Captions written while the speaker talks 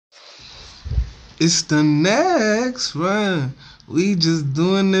It's the next run. We just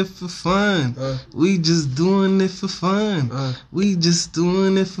doing it for fun. We just doing it for fun. We just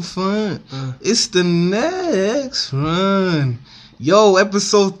doing it for fun. It's the next run. Yo,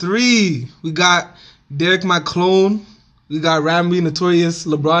 episode 3. We got Derek, my clone. We got Ramby, notorious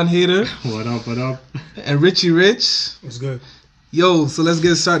LeBron hater. What up, what up? And Richie Rich. What's good? Yo, so let's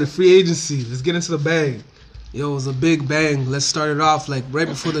get started. Free agency. Let's get into the bang. Yo, it was a big bang. Let's start it off like right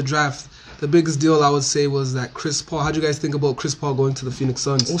before the draft. The biggest deal I would say was that Chris Paul. How'd you guys think about Chris Paul going to the Phoenix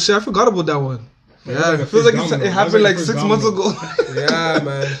Suns? Oh shit, I forgot about that one. Yeah, it feels like it happened like 6 months ago. Yeah,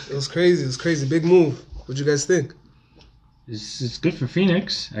 man. It was crazy. It was crazy. Big move. What'd you guys think? It's good for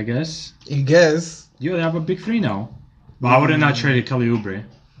Phoenix, I guess. You guess. Yo, they have a big three now. But I would have not traded Kelly Oubre.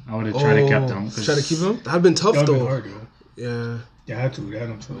 I would have tried to keep them. Try to keep him? That'd been tough, though. Hard, yo. Yeah. They had to. They had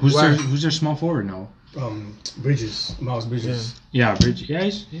no choice. Who's their small forward now? Bridges. Miles Bridges. Yeah, Bridges. Yeah,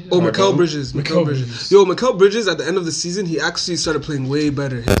 he's Mikal Bridges. Mikal Bridges. Yo, Mikal Bridges, at the end of the season, he actually started playing way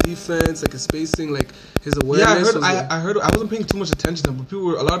better. His defense, like his spacing, like his awareness. Yeah, I heard. I wasn't paying too much attention to him, but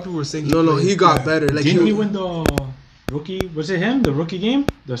a lot of people were saying he got better. Like, didn't he win the rookie? Was it him? The rookie game?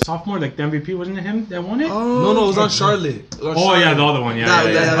 The sophomore, like the MVP, wasn't it him that won it? No, it was on Charlotte. Yeah, the other one.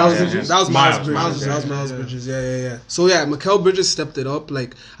 That was Miles Bridges. That was Miles Bridges. Yeah. So yeah, Mikal Bridges stepped it up.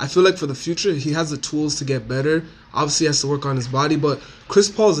 Like, I feel like for the future, he has the tools to get better. Obviously, he has to work on his body, but Chris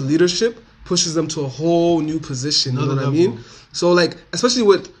Paul's leadership pushes them to a whole new position. You know what I mean? So like, especially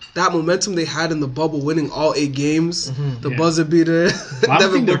with that momentum they had in the bubble, winning all 8 games, the buzzer beater,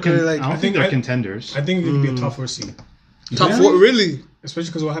 Devin Booker. I don't think they're contenders. I think it could be a top 4 seed. Top 4, really? Especially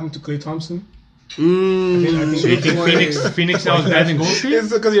because what happened to Klay Thompson. So you think Phoenix now is better than Golden State?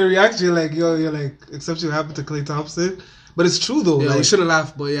 It's because your reaction, you're like, except what happened to Klay Thompson. But it's true though. Yeah, like, you shouldn't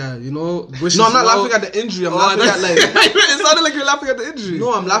laugh, but yeah, you know. No, I'm not laughing at the injury. I'm laughing at like. It sounded like you're laughing at the injury.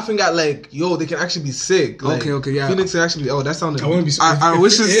 No, I'm laughing at like, yo, they can actually be sick. Like, okay, yeah. Phoenix can actually be. Oh, that sounded. I wouldn't be. Our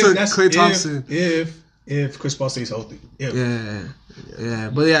wishes to Klay Thompson. If Chris Paul stays healthy. Yeah,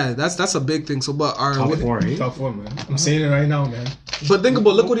 but yeah, that's a big thing. So, but our top 4, man. I'm saying it right now, man. But think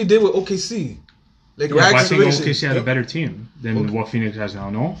about look what he did with OKC. Like, I think OKC had a better team than what Phoenix has now.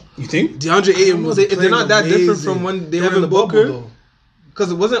 No, you think? DeAndre Ayton was. They're not that different from when they were in the bubble, because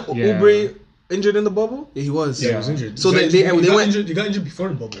it wasn't Oubre injured in the bubble. Yeah, he was. Yeah, he was injured. So they went injured. He got injured before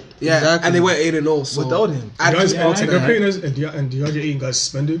the bubble. Yeah, exactly. And they went 8-0 so without him. And DeAndre Ayton got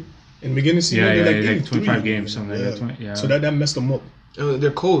suspended in the beginning of the season. Like 25 games, something like that. So that messed them up.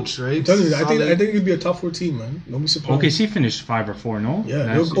 Their coach, right? I think it could be a top 4 team, man. Don't be surprised. OKC finished 5 or 4, no? Yeah,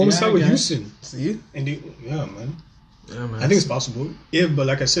 they're almost out with Houston. See? And man. I think it's possible. But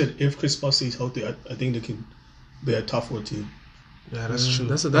like I said, if Chris Paul stays healthy, I think they can be a top 4 team. Yeah, that's true.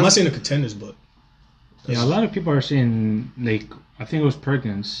 I'm not saying the contenders, but a lot of people are saying, like, I think it was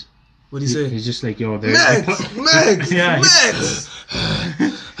Perkins. What do you say? He's just like, yo, Max.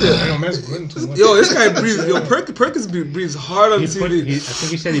 Yo, this guy breathes. Yo, Perkins breathes hard on TV. I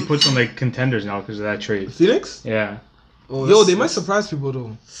think he said he puts on like contenders now because of that trade. Phoenix? Yeah. Yo, they might surprise people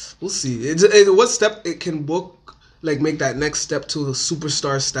though. We'll see. What step it can book, like make that next step to the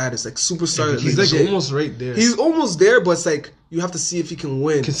superstar status, like superstar. He's like almost right there. He's almost there, but it's like you have to see if he can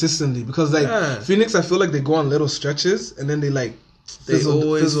win consistently because like Phoenix, I feel like they go on little stretches and then they like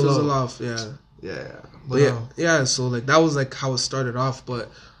fizzle off. Yeah. But so like that was like how it started off, but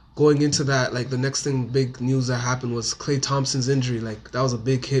going into that, like the next big news that happened was Klay Thompson's injury. Like that was a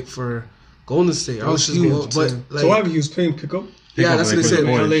big hit for Golden State. That was huge. But like, so what, he was playing pickup? Yeah, that's what they said.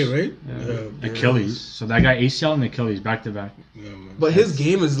 LA, right? Achilles. So that guy ACL and Achilles back to back. But his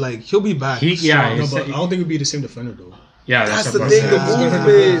game is like he'll be back. But I don't think it'll be the same defender though. Yeah, that's the thing. The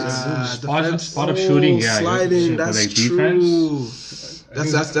movement, spot up shooting, sliding. That's true.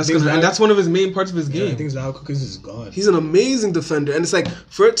 That's one of his main parts of his game. I think Zach Cookins is God. He's an amazing defender, and it's like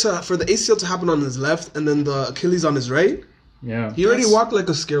for the ACL to happen on his left and then the Achilles on his right. Yeah, he already walked like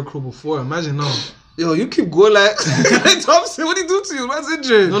a scarecrow before. Imagine now. Yo, you keep going like Thompson. What did he do to you? Man's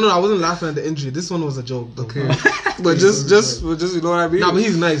injured. No, I wasn't laughing at the injury. This one was a joke. Okay, but just you know what I mean. Nah, but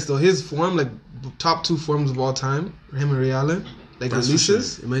he's nice though. His form, like top 2 forms of all time, him and Ray Allen, like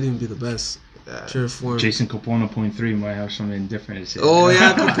releases, it might even be the best. Pure form. Jason Capono 0.3 might have something different to say. Oh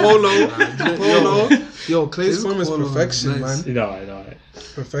yeah, Capono. Yo, Klay's form is perfection, man. I know.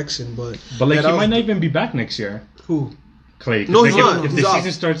 Perfection, but like he might not even be back next year. Who? Klay. No, he's not. If the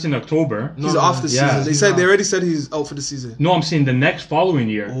season starts in October, he's off the season. They already said he's out for the season. No, I'm saying the next following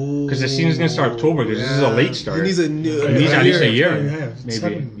year because the season's gonna start October because this is a late start. He needs at least a year,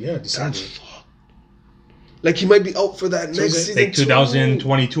 maybe. December. Like he might be out for that next season. Like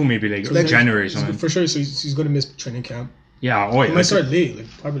 2022, maybe like January or something. For sure, so he's gonna miss training camp. Yeah, he might start late, like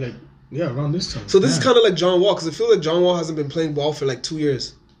probably like Yeah, around this time. So this is kind of like John Wall, because I feel like John Wall hasn't been playing ball for like 2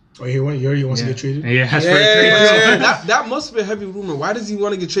 years. Oh, he wants to get traded? Yeah. That must be a heavy rumor. Why does he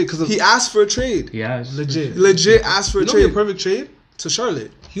want to get traded? Because he asked for a trade. Yeah, legit asked for a trade. A perfect trade to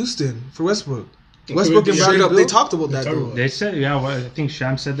Charlotte, Houston for Westbrook. Westbrook and Bradley Beal. They talked about that though. They said, I think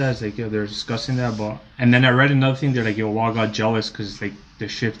Sham said that. It's like, they're discussing that. And then I read another thing. They're like, Wall got jealous because like they're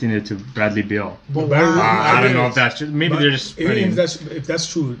shifting it to Bradley Beal. But I don't know if that's true. Maybe they're just spreading. If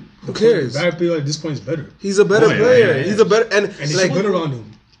that's true, who cares? Bradley Beal at this point is better. He's a better player. Yeah. He's a better and he's like good around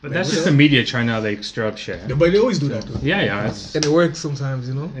him. But that's just the media trying to like stir up shit. Yeah, but they always do that though. Yeah. And it works sometimes,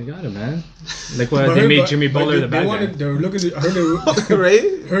 you know. They got it, man. Like what they made Jimmy Butler the bad guy. They were looking. I heard they were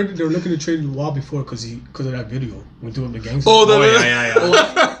right. Heard they were looking to trade Wall before because of that video when doing the gangster. Oh,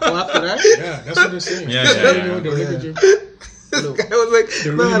 after that. Yeah, that's what they're saying. This guy was like,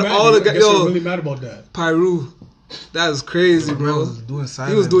 they're really mad. All the guys. They're really mad about that. Pyru, that is crazy, bro.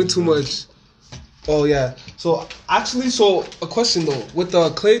 He was doing too much. Oh yeah. So a question though, with the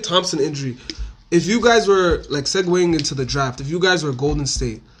Klay Thompson injury, if you guys were like segueing into the draft, if you guys were Golden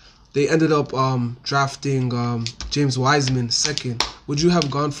State, they ended up drafting James Wiseman second. Would you have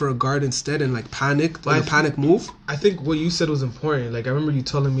gone for a guard instead and like panic move? I think what you said was important. Like I remember you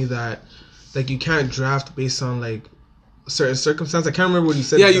telling me that like you can't draft based on like certain circumstance. I can't remember what you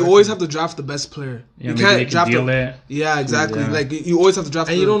said. Yeah, exactly. You always have to draft the best player. Yeah, you can't draft it. Yeah, exactly. Yeah. Like you always have to draft.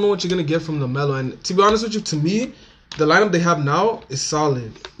 And you don't know what you're gonna get from LaMelo. And to be honest with you, to me, the lineup they have now is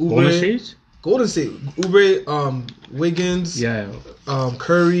solid. Golden State. Oubre, Wiggins. Yeah.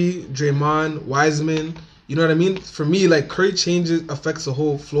 Curry, Draymond, Wiseman. You know what I mean? For me, like Curry affects the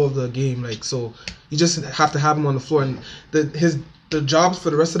whole flow of the game. Like so, you just have to have him on the floor, and the jobs for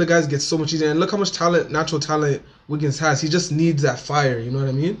the rest of the guys get so much easier. And look how much natural talent Wiggins has. He just needs that fire. You know what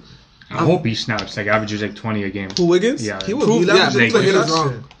I mean? I hope he snaps. Like averages like 20 a game. Who, Wiggins? Yeah, he will.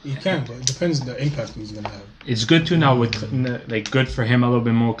 Wrong. He can, but it depends on the impact he's gonna have. It's good too now with like good for him a little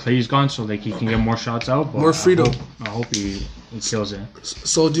bit more. Clay's gone, so like he can get more shots out. But more freedom. I hope he kills it.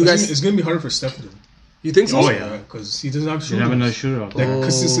 So do you guys? It's gonna be harder for Steph though. You think so? Oh yeah, because he doesn't have shooters. He doesn't have no shooter. Like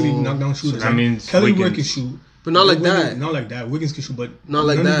consistently knock down shooters. So that means Kelly Wood can shoot. But not like that. Not like that. Wiggins can shoot, but not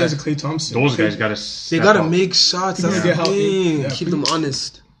like that. None of the guys are Klay Thompson. Those guys gotta. They gotta make shots. That's the thing. Keep them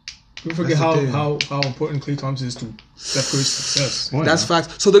honest. People forget how important Klay Thompson is to Steph Curry's success. That's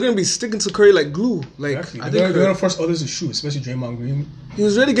facts. So they're gonna be sticking to Curry like glue. Like exactly. They're gonna force others to shoot, especially Draymond Green. He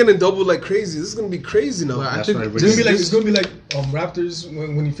was really getting doubled like crazy. This is gonna be crazy now. I think it's gonna be like Raptors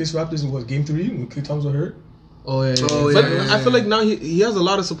when he faced Raptors in Game 3 when Klay Thompson was hurt. But I feel like now he has a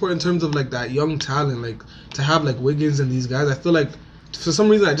lot of support in terms of like that young talent, like to have like Wiggins and these guys. I feel like for some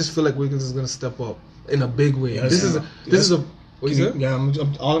reason I just feel like Wiggins is gonna step up in a big way. This is a what you said?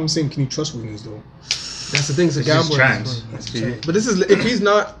 All I'm saying, can you trust Wiggins though? That's the thing. It's a gamble. But this is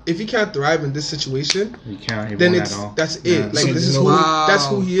if he can't thrive in this situation, he can't. Then that's it. Yeah. Like this is that's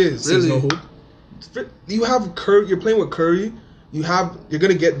who he is. Really, no hope. You have Curry. You're playing with Curry. You're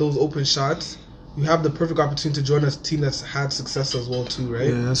gonna get those open shots. You have the perfect opportunity to join a team that's had success as well too, right?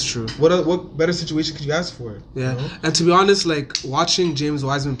 Yeah, that's true. What better situation could you ask for? Yeah, you know? And to be honest, like watching James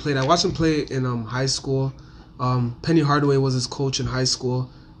Wiseman play, I watched him play in high school. Penny Hardaway was his coach in high school.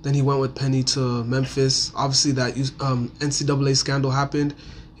 Then he went with Penny to Memphis. Obviously, that NCAA scandal happened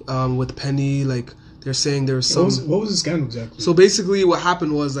with Penny. Like they're saying there was some. What was the scandal exactly? So basically, what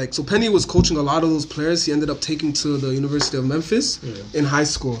happened was so Penny was coaching a lot of those players. He ended up taking to the University of Memphis in high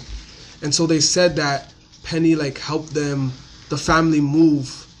school. And so they said that Penny helped his family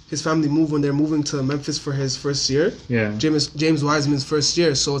move when they're moving to Memphis for his first year. Yeah. James Wiseman's first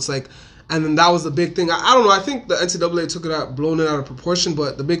year. So it's and then that was the big thing. I don't know. I think the NCAA blown it out of proportion,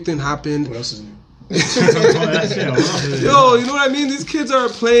 but the big thing happened. What else is new? Yo, you know what I mean? These kids are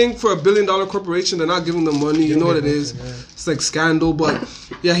playing for $1 billion corporation. They're not giving them money. You know what it is. It's scandal. But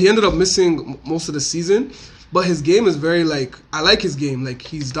yeah, he ended up missing most of the season. But his game is very I like his game.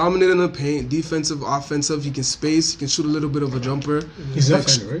 He's dominating the paint, defensive, offensive. He can space. He can shoot a little bit of a jumper. He's a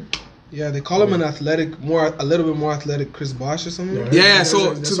defender, right? Yeah, they call him a little bit more athletic Chris Bosh or something. Yeah.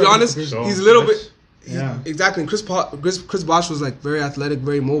 So to be honest, he's a little bit. Yeah. Exactly. Chris Bosh was very athletic,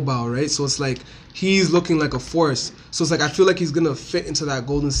 very mobile, right? So it's he's looking like a force. So it's I feel like he's gonna fit into that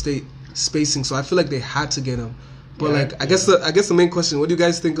Golden State spacing. So I feel like they had to get him. But I guess the main question, what do you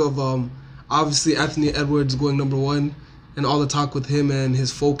guys think of obviously Anthony Edwards going number 1 and all the talk with him and his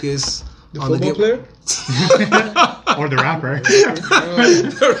focus on the game player? Or the rapper.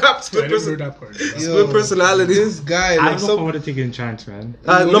 The rap split personality. This guy. I don't know if I would have taken a chance, man.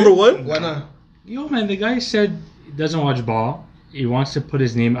 Number 1? Why not? Yo, man, the guy said he doesn't watch ball. He wants to put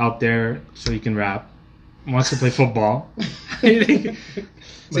his name out there so he can rap. wants to play football. But at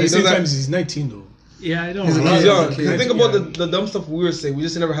the same time, he's 19 though. Yeah, I don't He's know. young. Think about the dumb stuff we were saying. We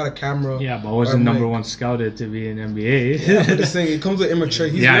just never had a camera. Yeah, but wasn't number one scouted to be in NBA. Yeah, but the thing, it comes with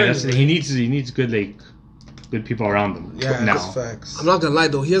immaturity. He needs good people around him. Yeah, now. that's facts. I'm not gonna lie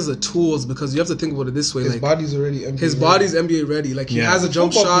though, he has the tools because you have to think about it this way. His like body's already NBA his ready. body's NBA ready. Like he has a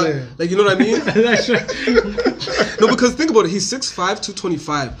jump Football shot. player. Like you know what I mean? That's right. No, because think about it. He's 6'5",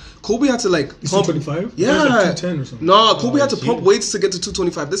 225. Kobe had to like He's pump. 225? Yeah. Like 210 or something. No, Kobe had to shit. pump weights to get to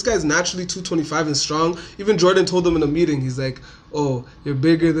 225. This guy's naturally 225 and strong. Even Jordan told him in a meeting, he's like, "Oh, you're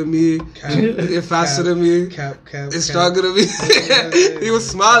bigger than me. You're faster than me. You're stronger than me." He was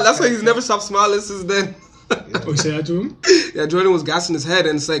smiling. That's why he's never stopped smiling since then. Oh, you say that to him? Yeah, Jordan was gassing his head,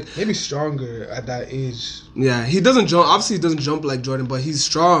 and it's like Maybe stronger at that age. yeah, he doesn't jump. Obviously, he doesn't jump like Jordan, but he's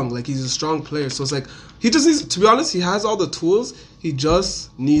strong. Like he's a strong player. So it's like he just needs. To be honest, he has all the tools. He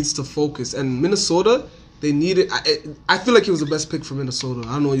just needs to focus. And Minnesota, they need it. I feel like he was the best pick for Minnesota.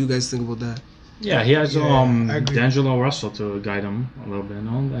 I don't know what you guys think about that. Yeah, he has I agree. D'Angelo Russell to guide him a little bit.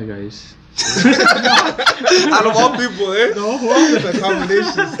 No, that guy's. Out of all people, eh? It's a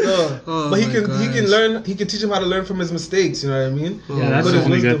combination stuff. Oh But he my can gosh. learn. He can teach him how to learn from his mistakes. You know what I mean? Yeah, that's Good the as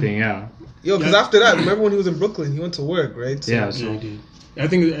only good wisdom. thing. Yeah. Yo, because after that, remember when he was in Brooklyn? He went to work, right? So, Yeah. Yeah, So he did. I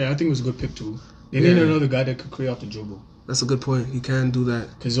think it was a good pick too. They need another guy that could create off the dribble. That's a good point. He can do that.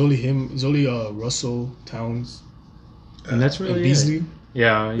 Because only him, it's only Russell, Towns, and that's and really Beasley. it.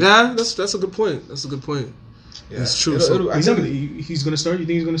 Yeah. Yeah, that's a good point. That's a good point. yeah. It's true. I He's, think not, he's gonna start. You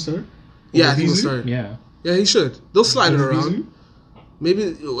think he's gonna start? Yeah, I Over think he'll Beasley? start. Yeah. Yeah, he should. They'll slide it Over around. Beasley? Maybe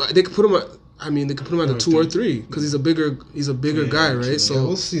they could put him at. I mean, they could put him at the 2 or 3 because he's a bigger guy, right? true. So yeah,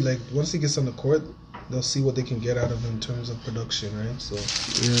 we'll see. Like once he gets on the court, they'll see what they can get out of him in terms of production, right? So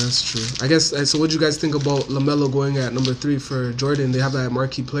yeah, that's true. I guess. So, what do you guys think about LaMelo going at number 3 for Jordan? They have that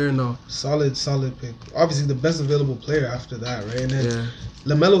marquee player now. solid pick. Obviously, the best available player after that, right? And then Yeah,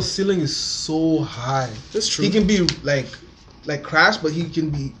 LaMelo's ceiling is so high. that's true. He can be like Crash, but he can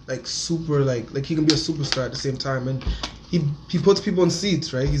be like super like he can be a superstar at the same time, and he puts people in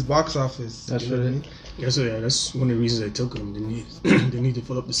seats, right? He's box office. That's you know what what I it- mean? Yeah, so yeah, that's one of the reasons they took him. They need to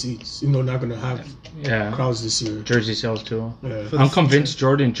fill up the seats. They're not gonna have Yeah. crowds this year. Jersey sales too. Yeah. I'm convinced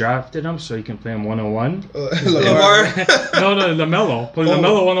Jordan drafted him so he can play him 1-on-1. LeVar. No, LaMelo. Put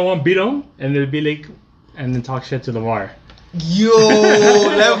LaMelo 1-on-1, beat him, and it'd be like, and then talk shit to LeVar. Yo,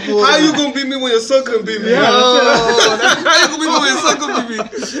 level. How you gonna beat me when your son can beat me? Yeah, How you gonna beat me when your son can beat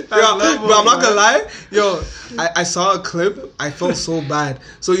me? Yo, but I'm not gonna lie. Yo, I saw a clip. I felt so bad.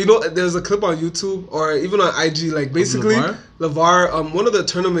 So you know, there's a clip on YouTube or even on IG. Like basically, LeVar, one of the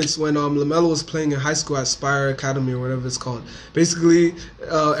tournaments when LaMelo was playing in high school at Spire Academy or whatever it's called. Basically,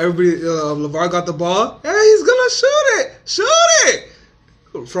 everybody, LeVar got the ball. Hey, he's gonna shoot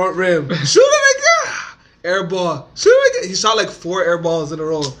it, front rim, shoot it again. Air ball. He shot like 4 air balls in a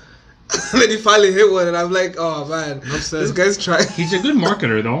row. And then he finally hit one, and I'm like, oh man, this guy's trying. He's a good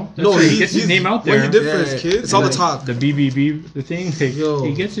marketer though. That's No, why he gets his name out there. What he did for his kids, It's all the Like, talk. The BBB, the thing. Like, Yo.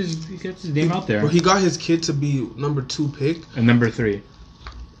 he gets his name out there. Bro, he got his kid to be number 2 pick And number 3.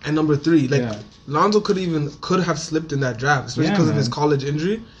 and number 3. Like Yeah. Lonzo could have slipped in that draft, especially Yeah, because of his man. college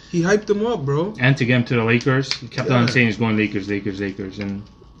injury. He hyped him up, bro. And to get him to the Lakers, he kept on Yeah. saying he's going Lakers, and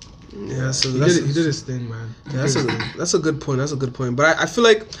Yeah, so He did his thing, man. Yeah, that's a good point. That's a good point. But I feel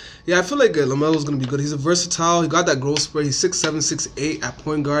like, LaMelo's gonna be good. He's a versatile. He got that growth spurt. He's 6'7", 6'8" at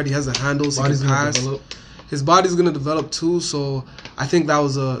point guard. He has the handles. He Body's can gonna pass. develop. His body's gonna develop too. So I think that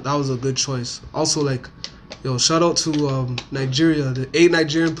was a good choice. Also, like, yo, shout out to Nigeria. The 8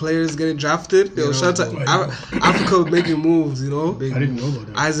 Nigerian players getting drafted. Yo, Yeah, shout out bro. to Africa making moves. You know, Big I didn't know about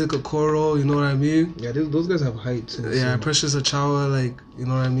that. Isaac Okoro. You know what I mean? Yeah, those guys have height too. Yeah, so. Precious Achawa, like, you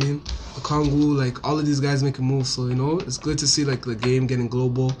know what I mean? Okongu, like, all of these guys making moves. So, you know, it's good to see, like, the game getting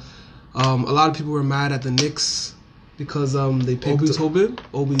global. A lot of people were mad at the Knicks because they picked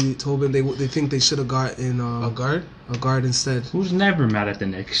Obi Tobin. They think they should have gotten a guard. a guard instead. who's never mad at the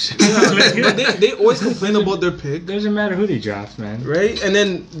Knicks? But they always complain about their pick, Doesn't matter who they draft, man. right? And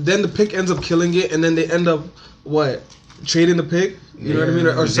then the pick ends up killing it, and then they end up trading the pick. You know what I mean?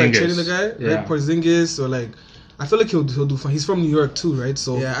 Or sorry, Porzingis. trading the guy, Yeah. right? Porzingis, or like. I feel like he'll do fine. He's from New York too, right?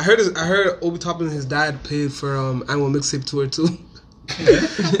 So Yeah, I heard Obi Toppin, his dad, paid for Annual Mixtape Tour too.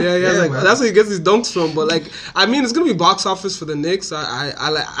 yeah, like man. that's where he gets his dunks from. But like, I mean, it's gonna be box office for the Knicks.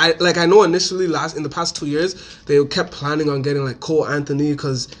 I know initially in the past 2 years they kept planning on getting like Cole Anthony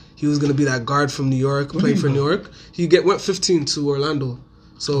because he was gonna be that guard from New York, playing for New York. He went 15 to Orlando.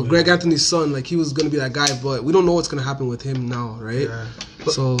 So Greg Anthony's son, like he was gonna be that guy, but we don't know what's gonna happen with him now, right? Yeah.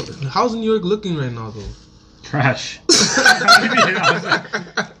 So how's New York looking right now, though? Trash.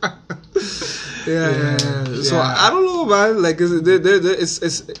 yeah, Yeah. So I don't know, man. Like,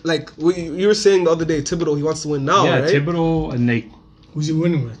 it's like you were saying the other day. Thibodeau, he wants to win now, right? Yeah, Thibodeau and like. Who's he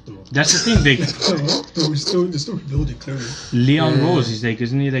winning with, though? That's the thing. They we're still rebuilding, clearly. Leon Rose, he's like,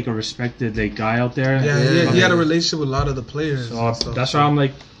 isn't he like a respected like guy out there? Yeah, he had a relationship with a lot of the players. So that's why I'm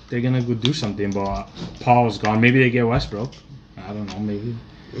like, they're gonna go do something. But Paul's gone. Maybe they get Westbrook. I don't know. Maybe.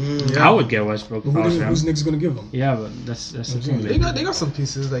 I would get Westbrook. Who's Knicks gonna give him? Yeah, but that's the thing. They got some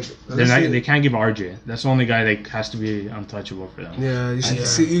pieces like they can't give RJ. That's the only guy that has to be untouchable for them. Yeah, you should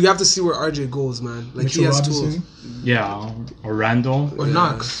see. You have to see where RJ goes, man. Like Mitchell he has Robinson? tools. Yeah, or Randall or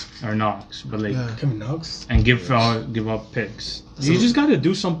Knox. But like Kevin Knox and give up picks. You just gotta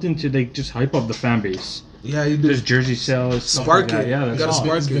do something to like just hype up the fan base. Yeah, you do. Just jersey sales, spark like it. Yeah, you gotta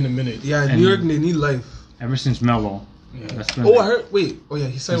spark it. It's been a minute. Yeah, New York they need life. Ever since Melo. Yeah. I heard. Wait. Oh yeah,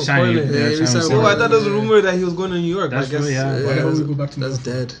 he signed with Portland. He signed. I thought there was a rumor that he was going to New York. That's I guess. Why don't we go back to that's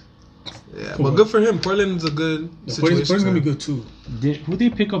dead. Yeah, but good for him. Portland's a good situation. Portland's gonna be good too. Who they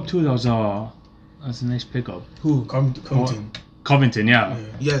pick up too? That was a nice pickup. Who? Covington, yeah.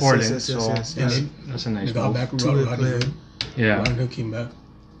 Yes, Portland. Yes. That's a nice They got back Rodney Hood. Yeah. Rodney Hood came back.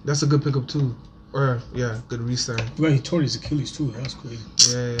 That's a good pickup too. Or good resign. Well, he tore his Achilles too. That's crazy.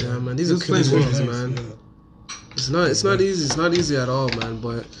 Yeah, man. These Achilles ones, man. Yeah. It's not easy. It's not easy at all, man.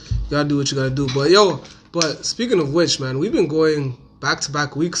 But you gotta do what you gotta do. But speaking of which, man, we've been going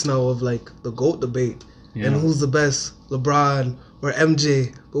back-to-back weeks now of like the GOAT debate and who's the best, LeBron or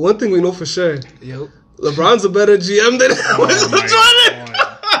MJ. But one thing we know for sure, LeBron's a better GM than Michael Jordan.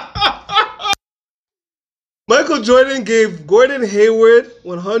 Michael Jordan gave Gordon Hayward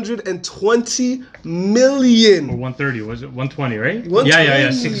 $120 million. Or 130, was it 120? Right? 120.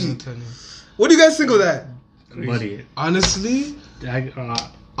 Yeah. 620. What do you guys think of that? Buddy, honestly, that's I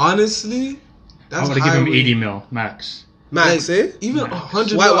would have given him 80 mil max. Max, eh? Even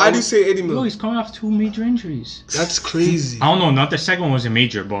 100. Why do you say 80 mil? No, he's coming off 2 major injuries. That's crazy. I don't know. Not the second one was a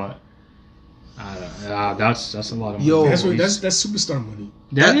major, but that's a lot of money. Yo, that's superstar money.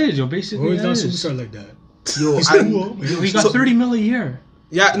 That is, yo. Basically, he's not a superstar like that. Yo, he got 30 mil a year.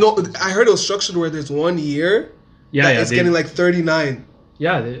 Yeah, no, I heard it was structured where there's 1 year. It's getting like 39.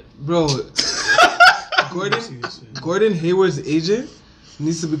 Yeah, bro. Gordon Hayward's agent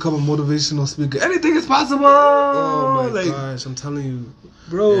needs to become a motivational speaker. Anything is possible. Oh my gosh, I'm telling you,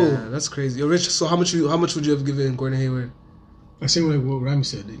 bro. Yeah, that's crazy. Yo, Rich. So how much would you have given Gordon Hayward? I think like what Rami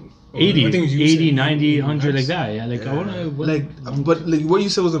said. 80, 80, 90, 100, like that. Yeah, like but like what you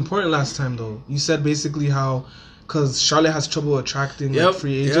said was important last time though. You said basically how. Because Charlotte has trouble attracting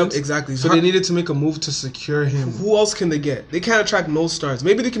free agents. Exactly. So they needed to make a move to secure him. Who else can they get? They can't attract no stars.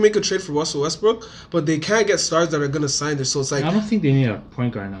 Maybe they can make a trade for Russell Westbrook, but they can't get stars that are going to sign there. So it's like... I don't think they need a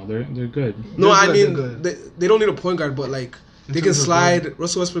point guard now. They're good. No, they don't need a point guard, but like... They can slide.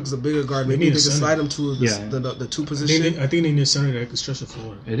 Russell Westbrook is a bigger guard. Maybe they can slide him to the two position. I think they need a center that can stretch the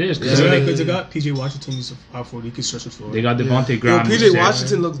floor. It is because they got PJ Washington. He's a power forward. He can stretch the floor. They got Devontae Graham. PJ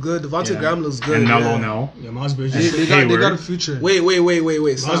Washington looks good. Devontae Graham looks good. And Melo now. Yeah, Miles Bridges. They got a future. Wait.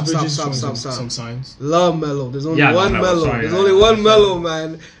 Stop. Some signs. Love Melo. There's only one Melo. There's only one Melo,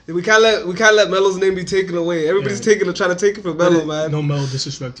 man. We can't let Melo's name be taken away. Everybody's trying to take it from Melo, man. No Melo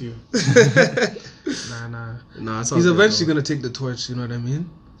disrespect to you. Nah. He's eventually gonna take the torch. You know what I mean?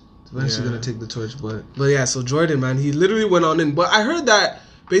 He's eventually gonna take the torch, but yeah. So Jordan, man, he literally went on in. But I heard that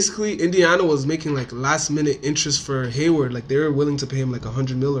basically Indiana was making like last minute interest for Hayward. Like they were willing to pay him like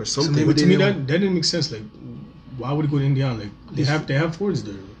 $100 million or something. So to me, that didn't make sense. Like, why would he go to Indiana? Like they have forwards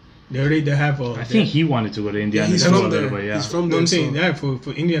there. They have. I think he wanted to go to Indiana. He's from there. He's from there. I'm saying,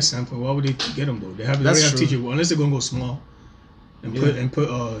 for Indiana's standpoint, why would they get him though? They already have TJ unless they're gonna go small and put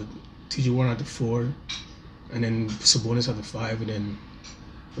TJ Warren at the 4, and then Sabonis at the 5, and then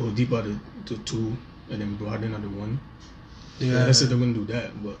Oladipo at the 2, and then Brogdon at the 1. Yeah, unless they're gonna do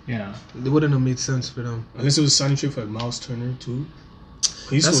that, but it wouldn't have made sense for them. Unless it was a signing trade for like Miles Turner too.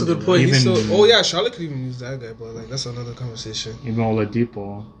 That's a good point. Charlotte could even use that guy, but like that's another conversation. Even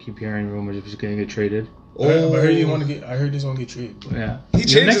Oladipo, keep hearing rumors if he's going to get traded. I heard he's going to get traded. Yeah,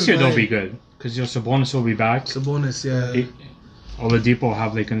 next year they'll be good because Sabonis will be back. Sabonis, yeah. Oladipo will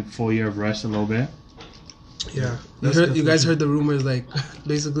have like a full year of rest a little bit. Yeah, you guys heard the rumors like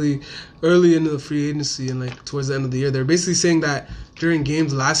basically early into the free agency and like towards the end of the year. They're basically saying that during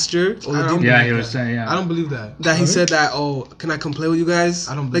games last year. He was saying. Yeah, I don't believe that. That he said that. Oh, can I come play with you guys?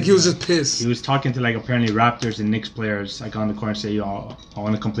 I don't believe like he was just pissed. He was talking to like apparently Raptors and Knicks players like on the corner say, "Yo, I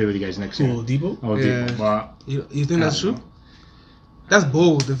want to come play with you guys next year." Oladipo. But you think that's true? That's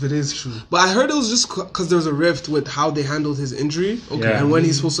bold if it is true. But I heard it was just because there was a rift with how they handled his injury and when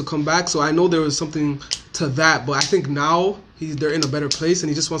he's supposed to come back. So I know there was something to that. But I think now they're in a better place and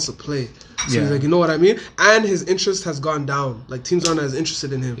he just wants to play. So he's like, you know what I mean? And his interest has gone down. Like, teams aren't as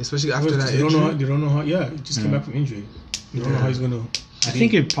interested in him. Especially after that injury. injury. They don't know how, he just came back from injury. You don't know how he's going to... I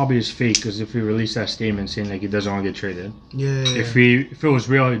think it probably is fake because if he released that statement saying like he doesn't want to get traded, If it was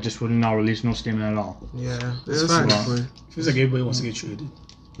real, he just would not release no statement at all. Yeah, that's fine. Feels like everybody wants to get traded.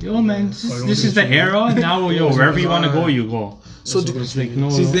 Yo, man, this is the era. Now, wherever you want to go, you go. So, you think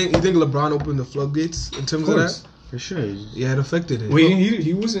LeBron opened the floodgates in terms of that? For sure. Yeah, it affected it. Well, he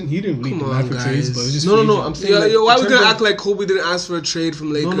didn't really demand for trades, but it was just no. I'm saying, why are we gonna act like Kobe didn't ask for a trade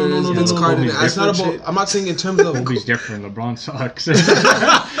from Lakers? No. Vince Carter didn't ask for a trade. I'm not saying in terms of Kobe's different. LeBron sucks.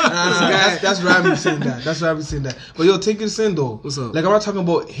 That's Rami saying that. But take this in though. What's up? Like, I'm not talking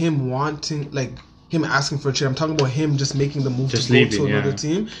about him wanting, like, him asking for a trade. I'm talking about him just making the move to go to another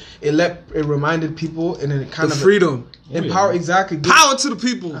team. It reminded people, and then it kind of freedom, empower power to the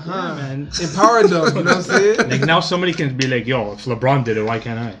people. Yeah, man. Empower them. You know what I'm saying? Like, now somebody can be like, yo, if LeBron did it, why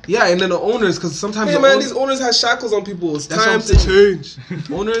can't I? Yeah, and then the owners, because sometimes these owners have shackles on people. It's time to change.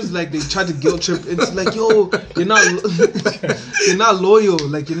 Owners, like, they try to guilt trip. It's like, yo, you're not loyal.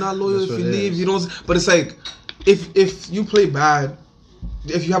 Like, you're not loyal if you leave. You don't. But it's like, if you play bad.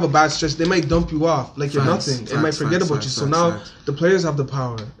 If you have a bad stretch, they might dump you off like you're nothing. They might forget about you. So now the players have the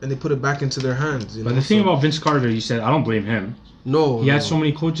power and they put it back into their hands. But the thing about Vince Carter, you said, I don't blame him. No, he had so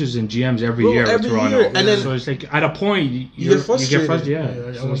many coaches and GMs every year with Toronto. And then, so it's like at a point you get frustrated. Yeah.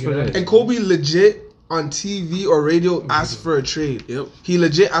 And Kobe legit on TV or radio asked for a trade. Yep. He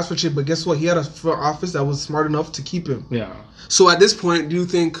legit asked for a trade, but guess what? He had a front office that was smart enough to keep him. Yeah. So at this point, do you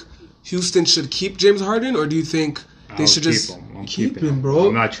think Houston should keep James Harden, or do you think they should just keep him, bro?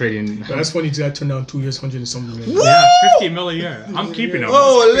 I'm not trading. But that's funny. He got turned down 2 years, 100 and something million. Yeah, $50 million a year. I'm keeping him.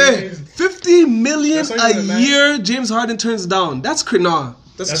 Oh, $50 million a year. James Harden turns down. That's nah.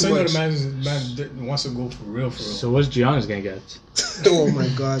 That's too much. The man wants to go for real. So what's Giannis gonna get? Oh my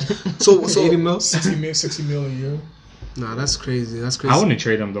God. So 80 mil, 60 mil a year. Nah, that's crazy. I wouldn't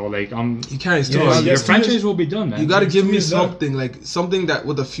trade him though. Like, you can't. Your franchise will be done, man. You got to give me something, like something that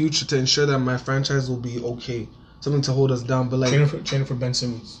with the future to ensure that my franchise will be okay. Something to hold us down. But like training for Ben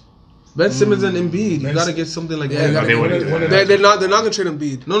Simmons. Ben Simmons and Embiid, you got to get something like that. They're not gonna trade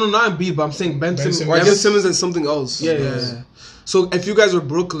Embiid. No, not Embiid. But I'm saying Ben Simmons. Ben Simmons and something else. Yeah. So if you guys were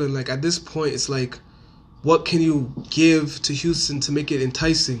Brooklyn, like at this point, it's like, what can you give to Houston to make it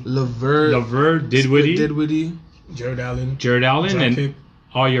enticing? LeVert, Dinwiddie. Jared Allen, and pick.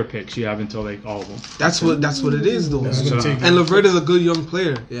 All your picks you have until like all of them. That's what it is though. And LeVert is a good young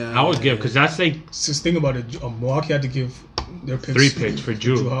player. Yeah, I would give because that's like. Just think about it. Milwaukee had to give their picks 3 picks for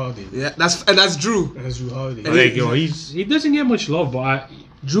Drew Holiday. Yeah, that's Drew. That's Drew Holiday. And he doesn't get much love, but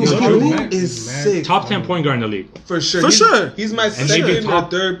Drew Holiday is sick. Top 10 point guard in the league for sure. He's my second or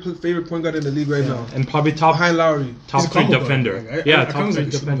third favorite point guard in the league right now, and probably top behind Lowry. Top 3 defender. Top 3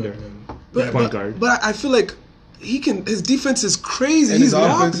 defender. Point guard. But I feel like. His defense is crazy. He's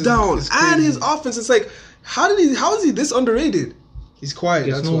locked down. And his offense, it's like, how is he this underrated? He's quiet.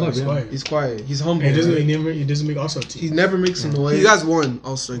 That's why. He's quiet. He's humble. He doesn't make All-Star team. He never makes noise. He has one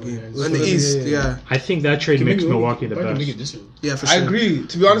All-Star game in the East. Yeah. I think that trade makes Milwaukee the best. Yeah, for sure. I agree.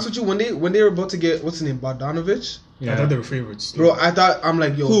 To be honest with you, when they were about to get what's his name, Bogdanovich. Yeah. I thought they were favorites. Bro, I'm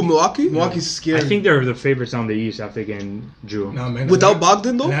like, yo. Who, Milwaukee? Milwaukee's scary. I think they're the favorites on the East after getting Drew. Nah, man. Without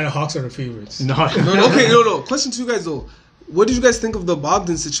Bogdan, though? Atlanta Hawks are the favorites. No. Question to you guys, though. What did you guys think of the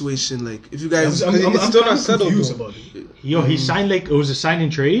Bogdan situation? Like, if you guys... I'm still not settled about it. Yo, he signed, like, it was a sign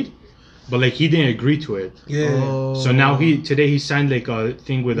and trade, but, like, he didn't agree to it. Yeah. So now today he signed, like, a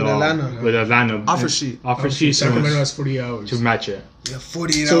thing with Atlanta. With Atlanta. Offer sheet. Sacramento has 48 hours. To match it. Yeah,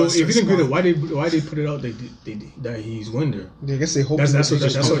 48 so hours. So if you didn't agree, why they put it out that he's going there? I guess they hope that's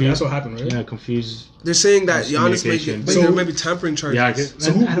what happened, right? Yeah, confused. They're saying that Giannis may be tampering charges. Yeah,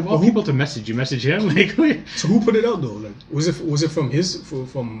 so out of all people to message him? Like, so who put it out though? Like, was it from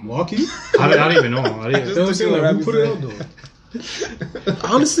Milwaukee? I don't even know. Who put it out though?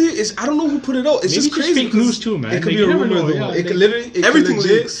 Honestly, I don't know who put it out. It's just crazy. Fake news too, man. It could be a rumor though. Yeah, it could literally everything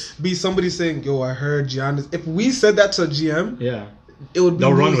legit be somebody saying, "Yo, I heard Giannis." If we said that to a GM, it would be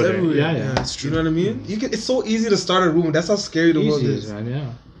they'll run with everywhere. it. Yeah, it's true. You know what I mean? It's so easy to start a rumor. That's how scary the world is,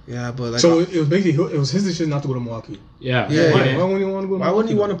 man. Yeah, but like, so it was basically his decision not to go to Milwaukee. Yeah. Why wouldn't you want to go? Why wouldn't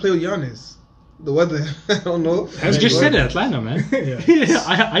you want to play with Giannis? The weather, I don't know. You just said it, Atlanta, man.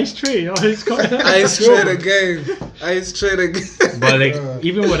 Ice trade. Ice trade again. But like,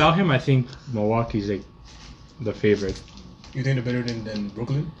 even without him, I think Milwaukee's like the favorite. You think they're better than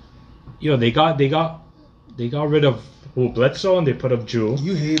Brooklyn? Yo, they got they got rid of Bledsoe and they put up Jewel.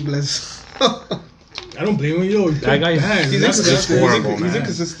 You hate Bledsoe. I don't blame him. Yo, that guy, he's inconsistent. He's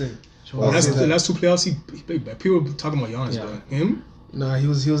inconsistent. The last 2 playoffs he played bad. People were talking about Giannis, but him? Nah, he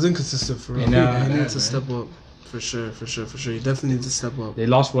was inconsistent for real. He needs to step up. For sure. You definitely need to step up. They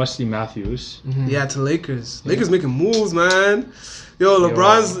lost Wesley Matthews. Mm-hmm. Yeah, to Lakers. Lakers making moves, man. Yo,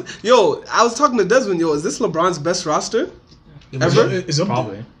 LeBron's... Yo, I was talking to Desmond. Yo, is this LeBron's best roster ever? It's up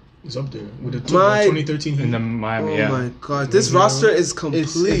Probably. there. It's up there with the 2013 in the Miami. Oh my god, this roster is complete.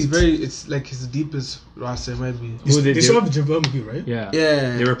 It's like his deepest roster, it might be. They still have JaVale McGee, right? Yeah.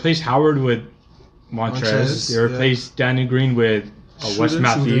 They replaced Howard with Montrez. They replaced Danny Green with Wes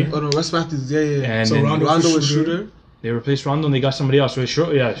Matthews. Oh no, Wes Matthews, yeah. And so Rondo was Shooter. They replaced Rondo and they got somebody else. So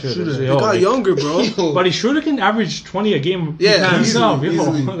Shooter. They got younger, bro. But Shooter can average 20 a game.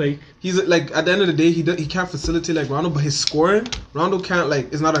 Easily. He's like at the end of the day, he can't facilitate like Rondo, but his scoring, Rondo can't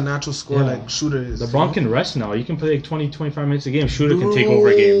like is not a natural scorer like Shooter is. LeBron can rest now. You can play like 20, 25 minutes a game. Shooter can take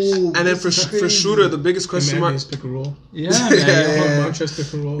over games. And then for Shooter, the biggest question mark is pick and roll. Yeah, man. Montrez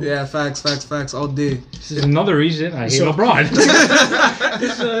pick and roll. Yeah, facts all day. This is another reason I hate LeBron.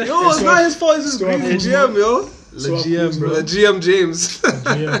 Yo, it's not his fault. He's just being the GM, yo. GM, bro. GM James.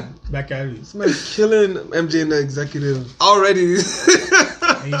 GM, back at it. This man killing MJ and the executive already. He's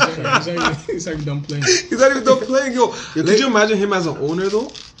like done playing. He's not even done playing, yo. Could you imagine him as an owner though?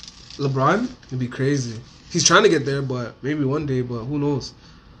 LeBron? It'd be crazy. He's trying to get there, but maybe one day. But who knows?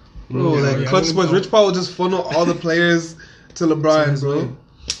 Clutch Sports, Rich Paul will just funnel all the players to LeBron, bro.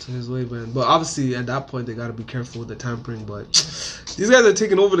 To his way, man. But obviously, at that point, they gotta be careful with the tampering. But these guys are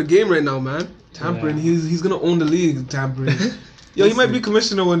taking over the game right now, man. Tampering, he's gonna own the league. Tampering. Yo, he might be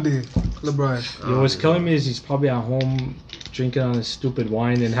commissioner one day. LeBron. Yo, what's killing me is he's probably at home drinking on his stupid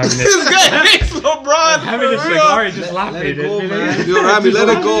wine and having this guy hates LeBron. Having a cigar and just laughing. Let it go, man. Yo, Robbie, let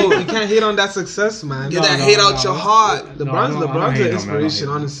it go. You can't hate on that success, man. Get that hate out your heart. LeBron's an inspiration,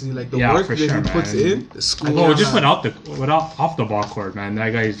 honestly. Like the work that he puts in. The school. Just went off the ball court, man.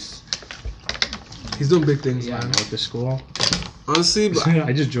 That guy's doing big things, man. With the school. Honestly, but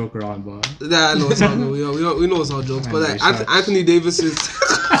I just joke around, but I know it's all good. We know it's all jokes, but like, Anthony Davis is.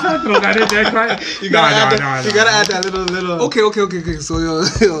 Throw that in there, you gotta add that little. Okay. So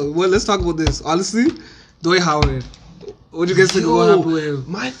well, let's talk about this. Honestly, Dwight Howard. What do you guys think of what happened with him?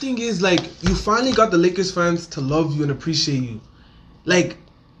 My thing is like you finally got the Lakers fans to love you and appreciate you. Like,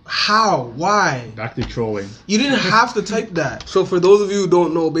 how? Why? Back to trolling. You didn't have to type that. So for those of you who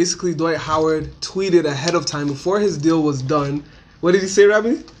don't know, basically Dwight Howard tweeted ahead of time before his deal was done. What did he say,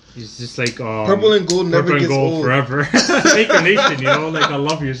 Rabbi? He's just like purple and gold never gets old forever. Laker Nation, like I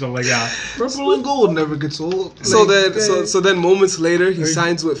love you, something like that. Purple and gold never gets old. So then moments later he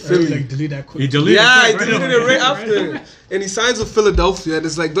signs with Philly. Like delete that quick. He deleted it right after, and he signs with Philadelphia. And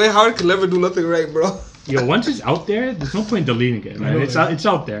it's like Dwight Howard can never do nothing right, bro. Yo, once it's out there, there's no point deleting it, man. It's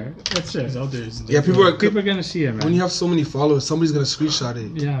out there. That's it. It's out there. Yeah, people are gonna see it, man. When you have so many followers, somebody's gonna screenshot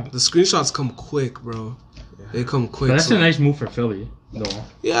it. Yeah, the screenshots come quick, bro. Yeah. They come quick. But that's a nice move for Philly, though.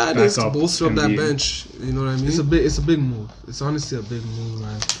 Yeah, it is to bolster up that bench. You know what I mean? It's a big move. It's honestly a big move,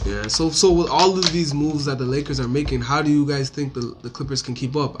 man. Yeah. So with all of these moves that the Lakers are making, how do you guys think the Clippers can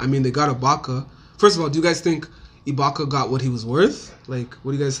keep up? I mean, they got Ibaka. First of all, do you guys think Ibaka got what he was worth? Like,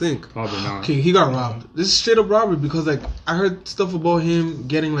 what do you guys think? Probably not. Okay, he got robbed. This is straight up robbery because, like, I heard stuff about him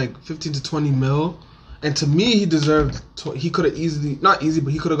getting, like, 15 to 20 mil. And to me, he deserved... he could have easily... Not easy,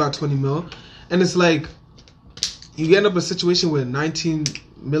 but he could have got 20 mil. And it's like... You end up in a situation with 19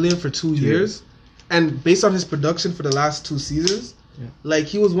 million for 2 years. And based on his production for the last 2 seasons... Yeah. Like,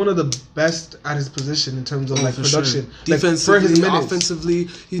 he was one of the best at his position in terms of, like, production. Sure. Defensively, like, for his minutes. Offensively,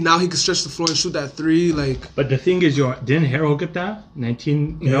 he can stretch the floor and shoot that 3, like... But the thing is, didn't Harrell get that?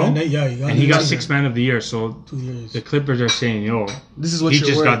 19, and he got 6th man of the year, so 2 years. The Clippers are saying, this is what he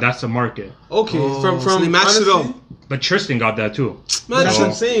just got, that's the market. Okay, from so they matched it up. But Tristan got that, too. Man, that's what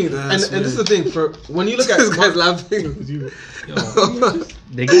I'm saying. And this is the thing, for when you look at... This guy's laughing.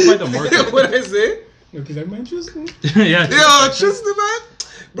 They go by the market. What did I say? Because that man Tristan. Yeah. Yo, Tristan, man.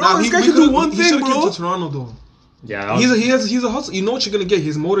 Bro, this guy can do one thing, bro. He came to Toronto, though. Yeah. He's a hustle. You know what you're going to get.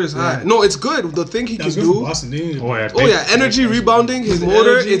 His motor is high. No, it's good. The thing he can do... Oh, yeah. Energy, rebounding. His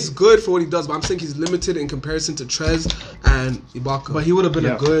motor, it's good for what he does. But I'm saying he's limited in comparison to Trez and Ibaka. But he would have been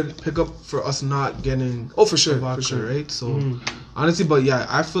a good pickup for us not getting... Oh, for sure. Ibaka, for sure. Right? So... Honestly, but yeah,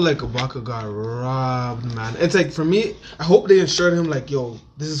 I feel like Ibaka got robbed, man. It's like, for me, I hope they assured him, like, yo,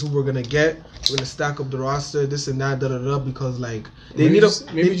 this is who we're going to get. We're going to stack up the roster, this and that, da-da-da, because, like, maybe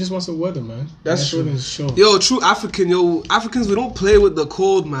he just wants the weather, man. That's true. Yo, true African, Africans, we don't play with the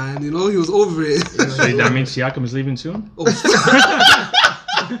cold, man. You know, he was over it. So that means Siakam is leaving soon?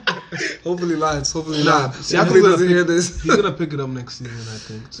 Hopefully Lance. Hopefully not. Hopefully doesn't hear this. He's gonna pick it up next season, I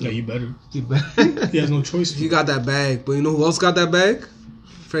think. So. Yeah, he better. He has no choice. He got that bag, but you know who else got that bag?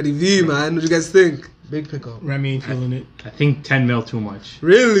 Freddie V, man. What do you guys think? Big pickup. Rami ain't feeling it. I think 10 mil too much.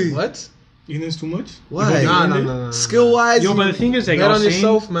 Really? What? You think it's too much? Why? Nah. Skill wise, Yo, but the thing is, like, bet I was on saying,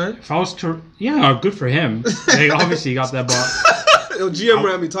 yourself, man. if I was to, yeah, good for him. Like, obviously, he got that ball. Yo, GM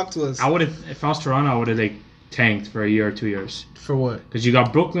Rami, talk to us. I would have, if I was Toronto, I would have like tanked for a year or 2 years. For what? Because you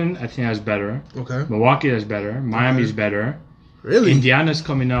got Brooklyn, I think that's better. Okay. Milwaukee is better. Miami's better. Really? Indiana's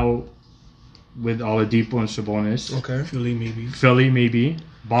coming out with Oladipo and Sabonis. Okay. Philly maybe.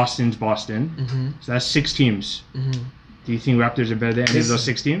 Boston's Boston. Mm-hmm. So that's 6 teams. Mm-hmm. Do you think Raptors are better than any of those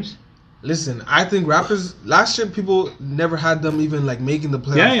 6 teams? Listen, I think Raptors last year people never had them even like making the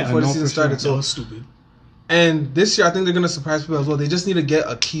playoffs before the season started. So that was stupid. And this year I think they're gonna surprise people as well. They just need to get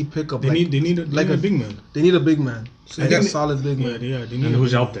a key pickup. They need a big man. They need a big man. So they got a solid big man. Yeah, they need. And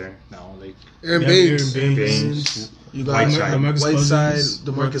who's out there now? Like Aaron Baines. You got Whiteside,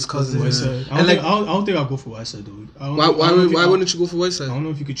 DeMarcus Cousins. I don't think I'll go for Whiteside, dude. Why wouldn't you go for Whiteside? I don't know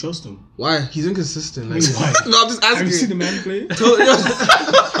if you could trust him. Why? He's inconsistent. Like, why? No, I'm just asking. Have you seen the man play?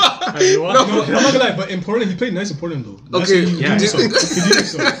 No, I'm not gonna lie, but in Portland, he played nice in Portland though. Okay, yeah. do you think?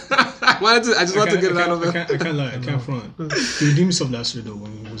 I just want to get it out of it. I can't lie. I can't front. He redeemed himself last year though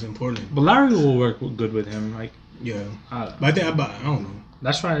when he was in Portland. But Larry will work good with him. Like, yeah. but I don't know.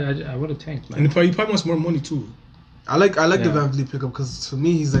 That's why I would have tanked, man. And he probably wants more money too. I like the Van Vliet pickup because to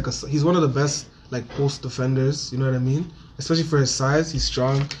me he's one of the best like post defenders. You know what I mean? Especially for his size, he's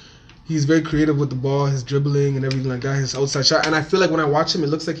strong. He's very creative with the ball, his dribbling and everything like that, his outside shot. And I feel like when I watch him, it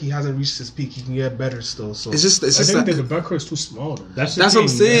looks like he hasn't reached his peak. He can get better still. So it's just I think that the backcourt is too small. Though. That's what I'm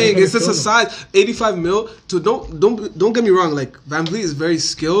saying. It's just a size 85 mil. So don't get me wrong. Like Van Vliet is very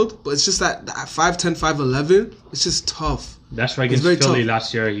skilled, but it's just that 5'10", 5'11", it's just tough. That's why against Philly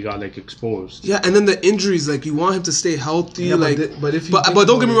last year he got like exposed. Yeah, and then the injuries, like you want him to stay healthy, yeah, like. But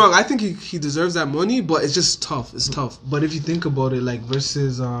don't get me wrong, I think he deserves that money, but it's just tough. It's tough. But if you think about it, like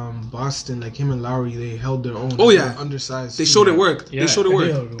versus Boston, like him and Lowry, they held their own. Oh yeah, undersized. They showed it worked. Yeah. They showed it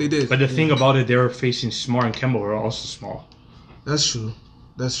worked. They did. But the thing about it, they were facing Smart and Kemba were also small. That's true.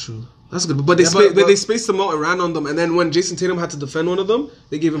 That's good, but they spaced them out and ran on them, and then when Jason Tatum had to defend one of them,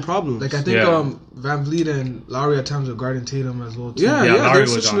 they gave him problems. Like I think Van Vliet and Lowry at times were guarding Tatum as well too. Yeah, Lowry they were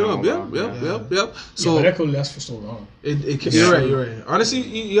was switching it up. Yep. So but that could last for so long. You're right. Honestly,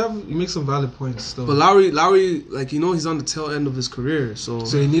 you make some valid points still. But Lowry, like he's on the tail end of his career, so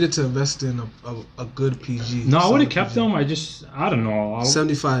he needed to invest in a good PG. No, I would have kept him. I don't know.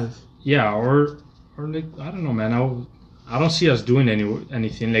 75. Yeah, or like I don't know, man. I don't see us doing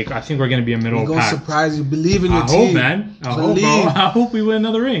anything. Like I think we're gonna be a middle pack. Gonna surprise you. Believe in your team. Hope, man. I hope, bro. I hope we win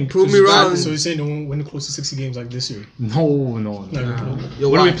another ring. Prove me wrong. So you're saying they won't win close to 60 games like this year? No.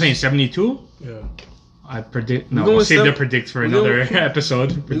 What are we playing? 72? Yeah. I predict. No, we'll save the predict for another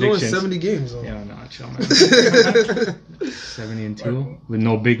episode. We're going 70 games. Though. Yeah, no, chill, man. 70-2 with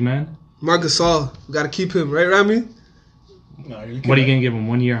no big man. Marc Gasol, we gotta keep him, right, Rami? What are you gonna give him?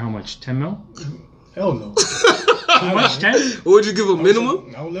 1 year? How much? 10 mil? Hell no. How much? 10? What would you give him?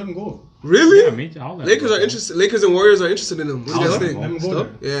 Minimum? I would let him go. Really? Yeah, me too. Lakers are interested. Lakers and Warriors are interested in him. What do you guys think? Let him go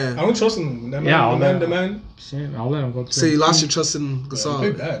there. Yeah. I don't trust him. The man. I'll let him go. So you lost your trust in Gasol.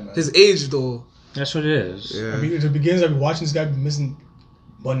 Yeah, bad, man. His age, though. That's what it is. Yeah. I mean, at the beginning, I've been watching this guy missing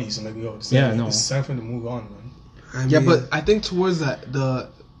bunnies. I'm like, yo, it's time for him to move on, man. But I think towards the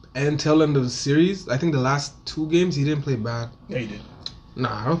tail end of the series, I think the last 2 games he didn't play bad. Yeah, he did.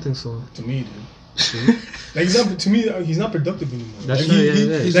 Nah, I don't think so. To me, he did. Like he's not productive anymore. That's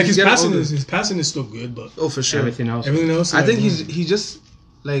his passing is still good, but for sure. Everything else. I think he just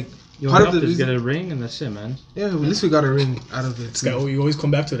like part of the reason, get a ring and that's it, man. Yeah, at least we got a ring out of it. You always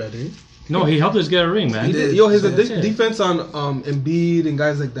come back to that, eh? No, he helped us get a ring, man. His defense on Embiid and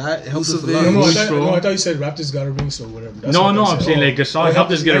guys like that helps us a lot. I thought you said Raptors got a ring, so whatever. I'm saying like Gasol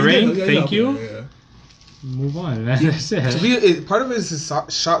helped us get a ring. Thank you. Yeah. Move on, man. That's it. To me, part of it is his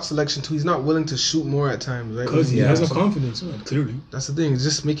shot selection too. He's not willing to shoot more at times, right? Because he has no confidence, clearly. That's the thing. It's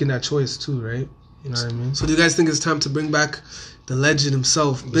just making that choice too, right? You know what I mean? So do you guys think it's time to bring back the legend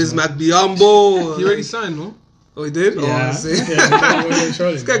himself, Bismack Biyombo? He already signed, no? Oh, he did? Yeah.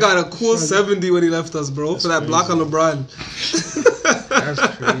 This guy got a cool 70 when he left us, bro, for that block on LeBron. That's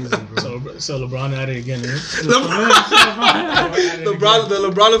crazy, bro. So LeBron at it again, eh? The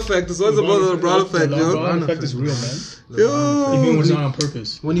LeBron effect. This one's about the LeBron effect, yo. The LeBron effect is real, man. Yo. Even when it's not on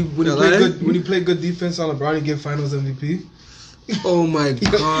purpose. When you play good defense on LeBron, you get Finals MVP. Oh my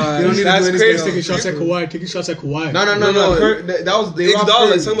god, you don't need that's to do crazy. Taking shots at Kawhi. No. That was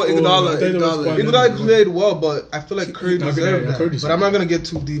Iguodala. Talking about Iguodala. Iguodala played well, but I feel like Curry deserved that. But I'm not gonna get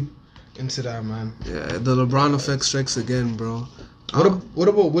too deep into that, man. Yeah, the LeBron effect strikes again, bro. What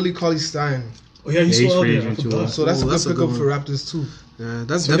about Willie Cauley-Stein? Oh yeah, he's free agent too. So that's a good pickup for Raptors too. Yeah,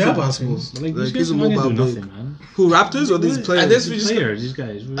 that's definitely possible. Like he's a mobile big. Man. Who, Raptors or these players? These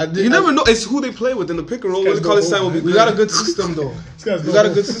guys. You never know. It's who they play with in the pick and roll. Willie Cauley-Stein will be. We got a good system though. We got a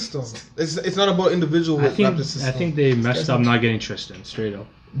good system. It's not about individual Raptors system. I think they messed up not getting Tristan straight up.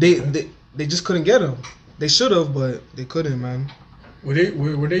 They just couldn't get him. They should have, but they couldn't, man. Were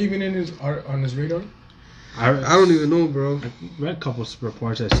they even on his radar? I don't even know, bro. I read a couple of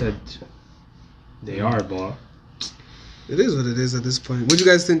reports that said they are, but it is what it is at this point. What do you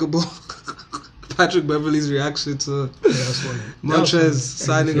guys think about Patrick Beverley's reaction to Montrez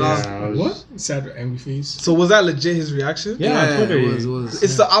signing off? What? Sad angry face. So was that legit his reaction? Yeah, it was.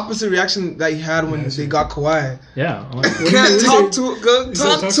 It's the opposite reaction that he had when they got Kawhi. Yeah. Can't talk to me.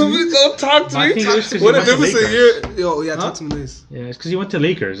 Go talk to me. What a difference a year. Yo, yeah, talk to me nice. Yeah, it's because he went to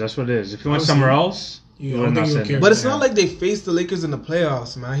Lakers. That's what it is. If he went somewhere else. But it's not like they faced the Lakers in the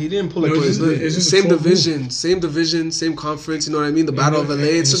playoffs, man. He didn't pull same division, same conference. You know what I mean? The Battle of LA.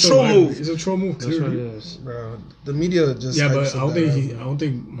 It's a troll move. It's a troll move. That's what it is, bro. The media just but I don't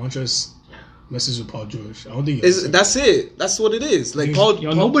think Montrez messes with Paul George. I don't think that's it. That's what it is. Like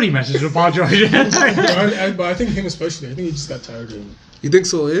nobody messes with Paul George. But I think him especially. I think he just got tired of him. You think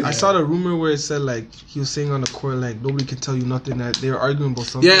so? Eh? I saw the rumor where it said like he was saying on the court like nobody can tell you nothing, that they were arguing about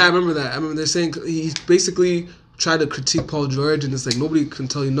something. Yeah, I remember that. I remember they're saying he basically tried to critique Paul George, and it's like nobody can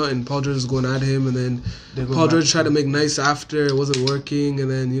tell you nothing. Paul George was going at him, and then Paul George tried to make nice after it wasn't working, and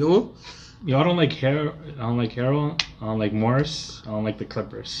then Yo, I don't like Harold. I don't like Morris. I don't like the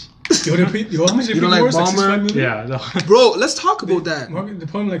Clippers. You don't like Ballmer? Yeah, bro. Let's talk about that. They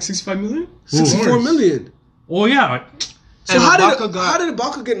put him like $65 million. $64 million. Oh yeah. So how did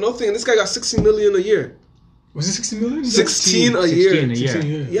Ibaka get nothing and this guy got $16 million a year? Was it $16 million? 16 a year. 16 a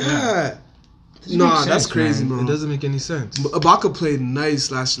year. Yeah. Nah, that's crazy, man. It doesn't make any sense. Ibaka played nice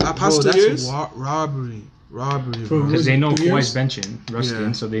past 2 years. Robbery, because they know Kawhi's benching,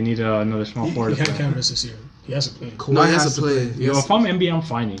 resting, so they need another small forward. He can't rest this year. He has to play. Kawhi has to play. Yo, if I'm NBA, I'm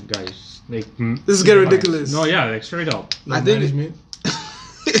finding guys. Like this is getting ridiculous. No, yeah, like straight up. I think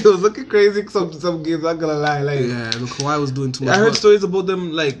it was looking crazy some games, not gonna lie. Like, yeah, Kawhi was doing too much. I heard stories about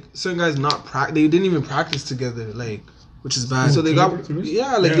them, like, certain guys they didn't even practice together, like, which is bad. So they got,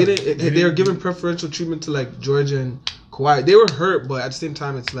 they were giving preferential treatment to, like, George and Kawhi. They were hurt, but at the same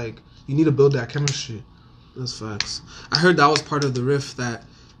time, it's like, you need to build that chemistry. That's facts. I heard that was part of the rift, that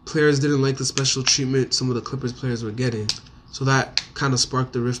players didn't like the special treatment some of the Clippers players were getting. So that kind of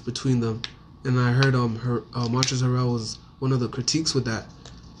sparked the rift between them. And I heard Montrezl Harrell was one of the critiques with that.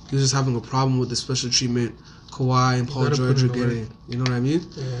 He was just having a problem with the special treatment Kawhi and Paul George are getting. You know what I mean?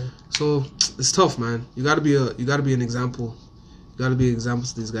 Yeah. So it's tough, man. You gotta be an example. You gotta be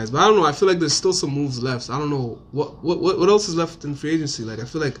examples to these guys. But I don't know. I feel like there's still some moves left. I don't know what else is left in free agency. Like I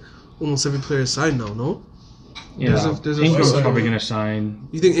feel like almost every player is signed now. No. Yeah. Ingram's probably gonna sign.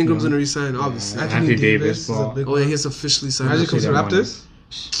 You think Ingram's gonna resign? Obviously. Anthony Davis. He has officially signed. Magic comes to Raptors.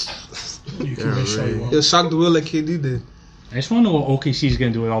 He'll shock the world like KD did. I just want to know what OKC is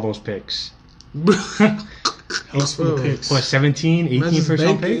going to do with all those picks. What's for the picks? What, 17, 18 first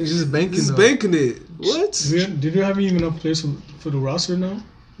round picks? Just banking it. What? Did you have even enough players for the roster now?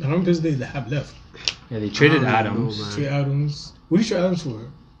 How many players they have left? Yeah, they traded Adams. Trade Adams. What did you trade Adams for?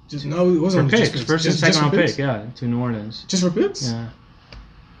 Just no, it wasn't for picks. First and second round pick, yeah, to New Orleans. Just for picks? Yeah.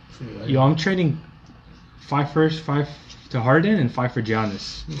 Yo, I'm trading 5 first, 5 to Harden and 5 for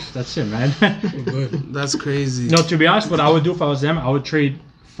Giannis. That's it, man. That's crazy. No, to be honest, what I would do if I was them, I would trade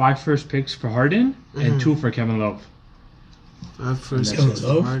 5 first picks for Harden and 2 for Kevin Love. 5 first picks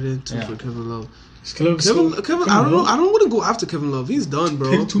for Harden, 2 for Kevin Love. Kevin, I don't know. I don't want to go after Kevin Love. He's done,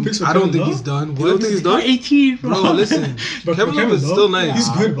 bro. 2 picks for I don't think he's done. You don't think he's done? 18, bro. Listen, Kevin Love is still nice. He's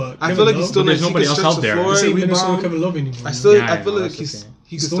good, but I feel like he's still nice. There's nobody else out there. This ain't Minnesota Kevin Love anymore. I feel like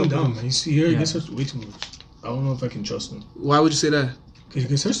he's slowing down, man. He gets hurt way too much. I don't know if I can trust him. Why would you say that? Because he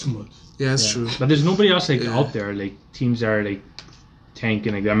gets hurt too much. Yeah, that's true. But there's nobody else out there, like teams that are like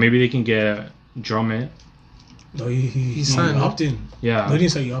tanking like that. Maybe they can get Drummond. No, he signed opt-in. Yeah. No, he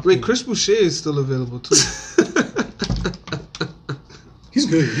didn't say opt-in. Wait, Chris Boucher is still available too. He's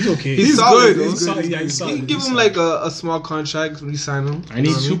good. He's okay. He's solid. He's solid. Yeah, he's solid. You can give him like a small contract when you sign him. I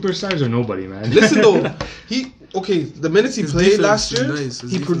need superstars or nobody, man. Listen though, the minutes he played last year,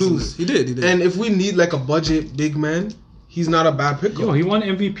 he produced. He did. And if we need like a budget big man, he's not a bad pickup. Yo, he won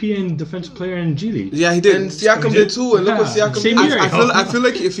MVP and defensive player in G League. Yeah, he did. And Siakam did too. And look what Siakam did. I feel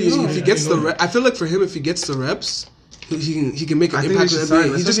like if he gets I feel like for him if he gets the reps, he can make an impact in the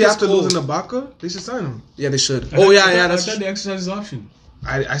NBA. He just have to lose in Ibaka. They should sign him. Yeah, they should. That's I thought they exercised his option.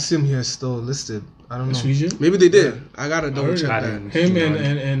 I see him here still listed. I don't know. Region? Maybe they did. Yeah. I gotta double check that. Him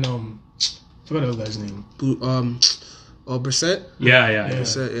and forgot the other guy's name. Brissett? Yeah.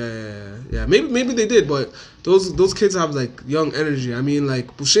 Brissett, yeah. Maybe they did, but those kids have like young energy. I mean,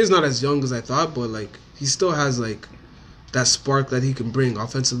 like Boucher's not as young as I thought, but like he still has like that spark that he can bring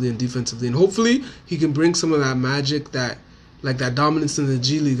offensively and defensively, and hopefully he can bring some of that magic, that like that dominance in the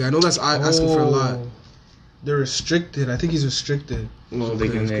G League. I know that's asking for a lot. They're restricted. I think he's restricted, so they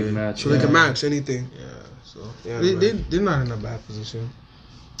can match. So they can match anything. Yeah. So they're not in a bad position.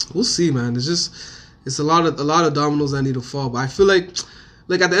 We'll see, man. It's a lot of dominoes that need to fall. But I feel like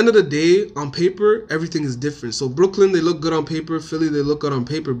at the end of the day, on paper, everything is different. So Brooklyn, they look good on paper. Philly, they look good on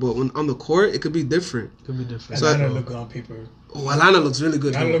paper. But when on the court, it could be different. Atlanta look good on paper. Oh, Atlanta looks really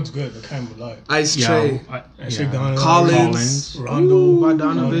good. Atlanta looks good. I can't lie. Ice Trey, Collins, Rondo,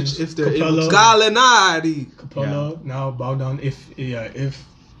 Bogdanovich, if they're able to. Gallinari, Capella. Now Bogdan. If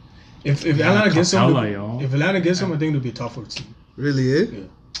Atlanta gets him, I think it'll be a top 4 team. Really? Eh? Yeah.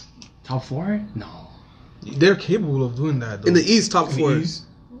 Top 4? No. They're capable of doing that, though. In the East, top 4.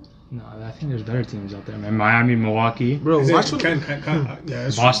 No, I think there's better teams out there, man. Miami, Milwaukee. Bro, watch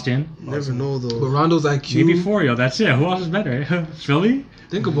Boston. Never know, though. But Rondo's IQ. Maybe 4, yo. That's it. Who else is better? Philly?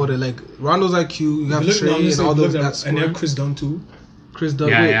 Think about it. Like, Rondo's IQ, you have Trey and all those that score. And they have Chris Dunn, too. Chris Dunn.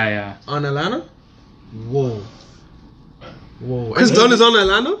 Yeah. On Atlanta? Whoa. Chris Dunn is on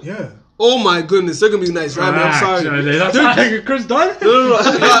Atlanta? Yeah. Oh my goodness, they're gonna be nice, right? I'm sorry. That's not Chris Dunn? No.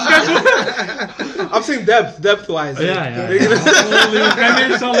 I'm saying depth-wise. Yeah. Holy,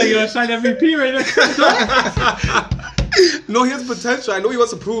 sound like you're a side MVP right now, Chris Dunn. No, he has potential. I know he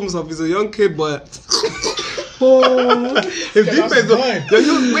wants to prove himself. He's a young kid, but his defense.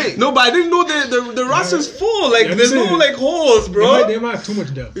 Wait, no, but I didn't know the roster's full. Like, there's no like holes, bro. They might have too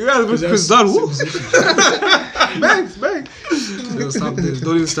much depth. You guys with Chris Dunn. Banks. Yo, stop this.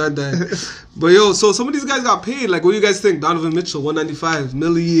 Don't even start that. But yo, so some of these guys got paid. Like, what do you guys think? Donovan Mitchell, $195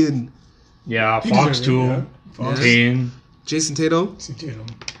 million. Yeah, Fox too. Tatum. Jason Tatum.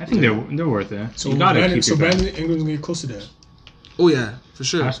 I think they're worth it. So Brandon Ingram's gonna get close to that. Oh yeah, for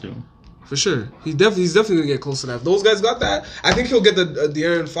sure. Has to. For sure. He's definitely gonna get close to that. If those guys got that, I think he'll get the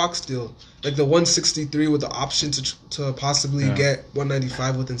De'Aaron Fox deal, like the 163 with the option to possibly get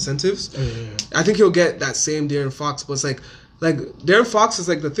 195 with incentives. Yeah. I think he'll get that same De'Aaron Fox, but it's like De'Aaron Fox is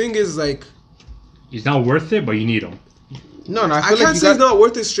like, the thing is like, he's not worth it, but you need him. No, I can't say he's not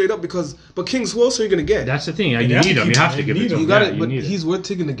worth it straight up but Kings, who else are you gonna get? That's the thing. You need him. You have to give it to him. You got it, but he's worth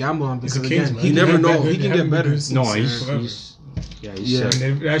taking the gamble on because again, you never know. He can get better. No, he's and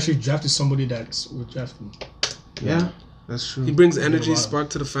they actually drafted somebody that's worth drafting. Yeah, that's true. He brings energy, spark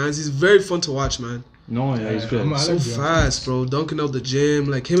to the fans. He's very fun to watch, man. No, he's good. So fast, bro. Dunking out the gym,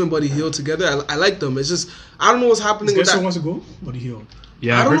 like him and Buddy Hield together. I like them. It's just I don't know what's happening with that. Guess who wants to go? Buddy Hield.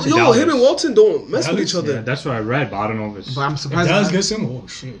 Yeah, him and Walton don't mess with each other. Yeah, that's what I read, but I don't know if it's. But I'm surprised. Dallas gets him. Oh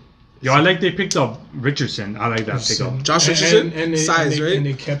shit. Yo, I like they picked up Richardson. I like that pickup. Josh Richardson, size, right? And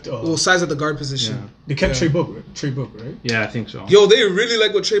they kept size at the guard position. Yeah. They kept Trey Book, right? Yeah, I think so. Yo, they really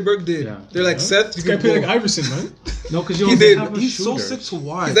like what Trey Burke did. Yeah. They're like, Seth, you can play like Iverson, man. No, because he's so sick to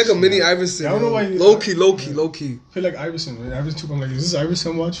watch. He's like a mini Iverson. I don't know why. Low key. Play like Iverson. Man. Iverson took him like, is this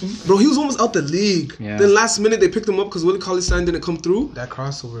Iverson watching? Bro, he was almost out the league. Yeah. Then last minute they picked him up because Willie Cauley-Stein didn't come through. That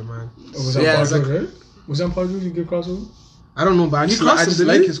crossover, man. Was that Paul George, right? Was that Paul George? You get crossover? I don't know, but I just like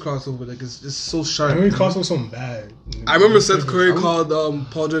his crossover. Like it's so sharp. I mean, crossover something bad. I remember Seth Curry called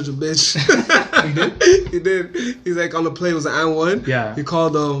Paul George a bitch. He did. He did. He's like on the play. It was an and one. Yeah. He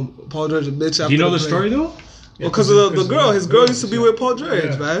called Paul George a bitch. After Do you know the play. story though? Because of the girl. His girl used to be with Paul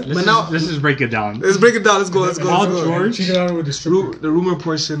George, man. Let's just break it down. Let's break it down. Let's go. Paul George. Cheated on her with the stripper. The rumor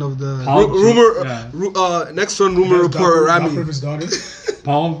portion of the next one. Rumor report. Rami. Doc Rivers' daughter.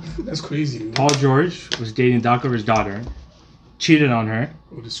 Paul. That's crazy. Paul George was dating Doc Rivers' daughter. Cheated on her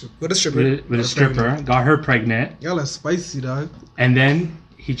with a stripper, got her pregnant. Y'all are spicy, dog. And then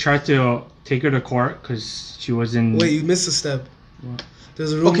he tried to take her to court because she was in. Wait, you missed a step. What?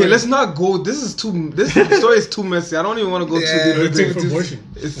 There's a rumor. Okay, let's not go. This story is too messy. I don't even want to go too deep. It's for abortion.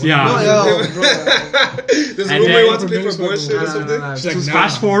 There's a rumor he wants to pay for abortion or something.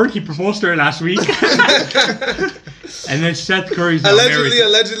 Fast forward, he proposed to her last week. And then Seth Curry's allegedly.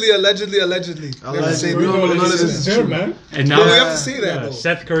 None of this is true, man. And now we have to see that. Though.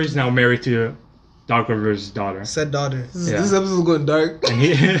 Seth Curry's now married to Doc Rivers' daughter. Said daughter. This episode's going dark.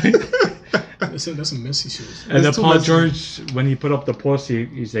 And that's some messy shit. And then Paul George, when he put up the post,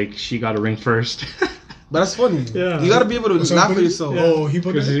 he's like, "She got a ring first." But that's funny. Yeah. You gotta be able to laugh at yourself. Yeah. Oh, he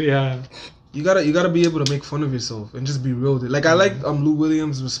put it. Yeah. You gotta be able to make fun of yourself and just be real with it. Like I like Lou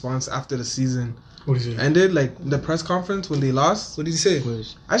Williams' response after the season What did he say? ended, like the press conference when they lost. What did he say?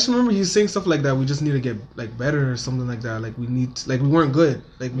 I just remember he was saying stuff like that. We just need to get like better or something like that. Like we need, like we weren't good.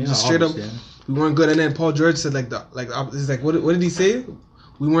 Like we just straight up, we weren't good. And then Paul George said he's like, what did he say?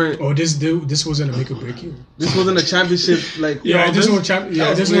 We weren't. Oh, this wasn't a make or break year. This wasn't a championship. Like there's no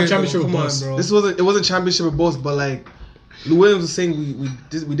championship. Come on, bro. It wasn't championship or both, but like Lou Williams was saying we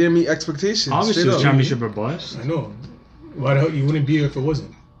didn't meet expectations. Obviously, it was championship or bust. I know. Why the hell you wouldn't be here if it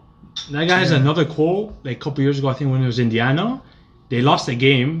wasn't? That guy has another quote. Like a couple years ago, I think when it was Indiana, they lost a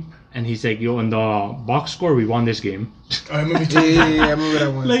game, and he's like, "Yo, in the box score, we won this game." I remember. I remember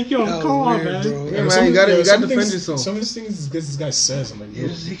that one. Like, yo, come on, man. Yeah, man, you gotta defend yourself. Some of these things this guy says, I'm like, yo,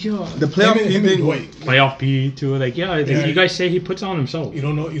 the playoff P thing. Playoff P too. Like, you guys say he puts on himself. You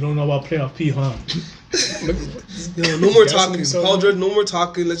don't know about playoff P, huh? No more talking. Paul George, no more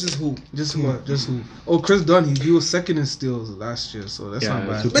talking. Let's just hoop. Just hoop. Oh, Chris Dunn, he was second in steals last year, so that's not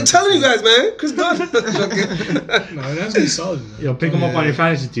bad. Been telling you guys, man. Chris Dunn. No, that's been solid, man. Yo, pick him up on your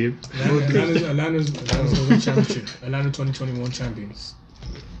fantasy team. Atlanta's going to win championship. Atlanta 2021 champions.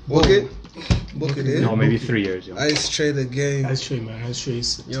 Book it. No, maybe 3 years. Yo. Ice Trey the game. Ice Trey, man. Ice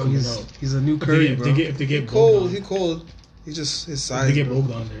Trey's he's a new Curry, bro. If they get cold, he cold. He just his size. If they get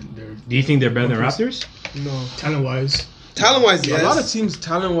Bogdan, they're. Do you think they're better than Raptors? No. Talent-wise, yes. A lot of teams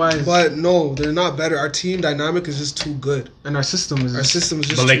talent-wise, but no, they're not better. Our team dynamic is just too good, and our system is just.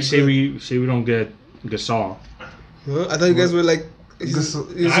 But like, say we don't get Gasol. Huh? I thought you guys were like.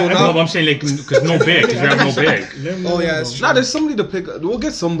 I'm saying like because no big, because we have no big. Oh yeah, it's true. Nah, there's somebody to pick. We'll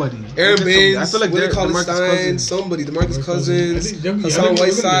get somebody. Aaron Baines. I feel like they're Stein, somebody. DeMarcus Cousins, Hassan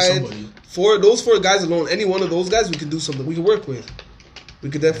Whiteside. Those four guys alone, any one of those guys, we can do something. We can work with. We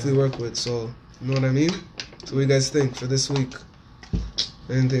could definitely work with. So you know what I mean. So what do you guys think for this week?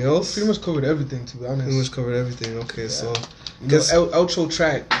 Anything else? Pretty much covered everything, to be honest. Pretty much covered everything. Okay, so guess outro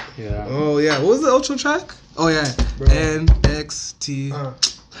track. Yeah. Oh yeah, what was the outro track? Oh yeah, NXT RUN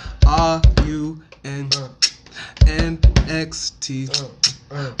NXT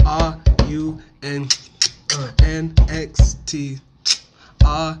RUN NXT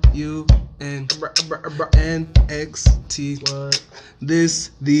RUN NXT.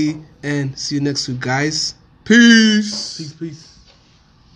 This the end. See you next week, guys. Peace. Peace.